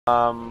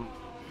to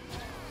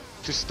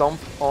stomp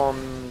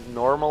on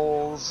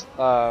normals,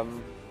 how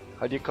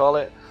do you call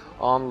it,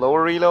 on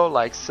lower elo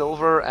like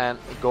silver and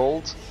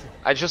gold.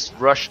 I just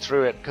rushed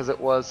through it because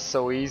it was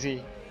so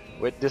easy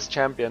with this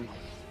champion.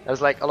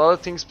 There's like a lot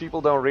of things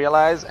people don't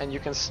realize, and you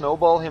can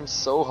snowball him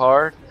so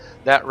hard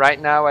that right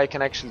now I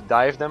can actually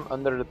dive them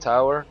under the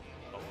tower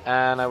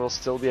and I will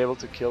still be able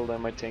to kill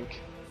them, I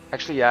think.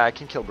 Actually, yeah, I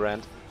can kill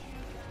Brand.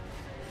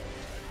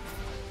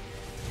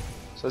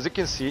 So as you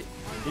can see,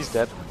 he's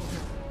dead.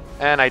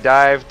 And I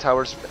dive,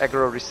 tower's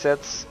aggro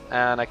resets,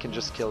 and I can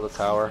just kill the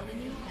tower.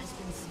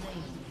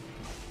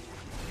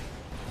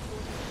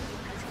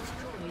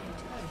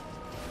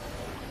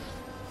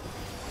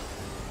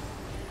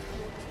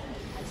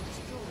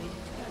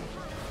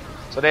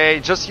 So they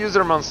just use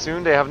their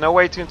monsoon, they have no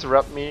way to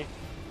interrupt me.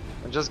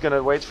 I'm just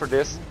gonna wait for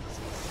this.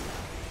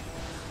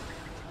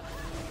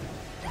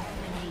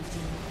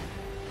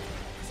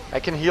 I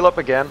can heal up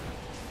again.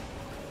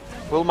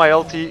 Will my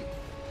ulti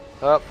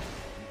up.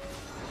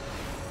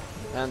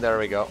 And there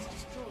we go.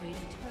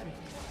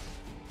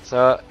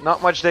 So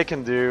not much they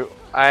can do.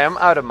 I am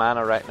out of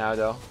mana right now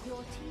though.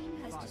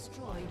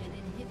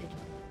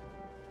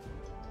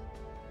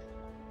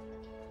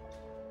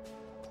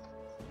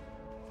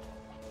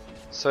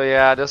 So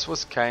yeah, this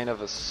was kind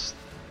of a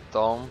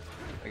stomp,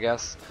 I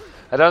guess.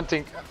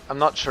 I'm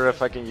not sure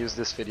if I can use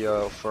this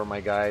video for my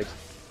guide.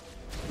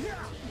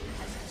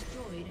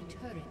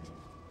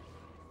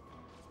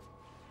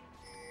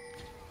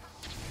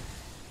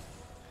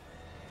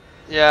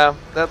 Yeah,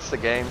 that's the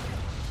game.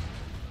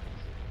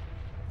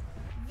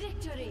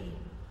 Victory.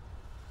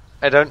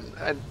 I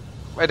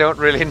don't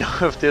really know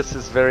if this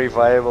is very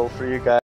viable for you guys.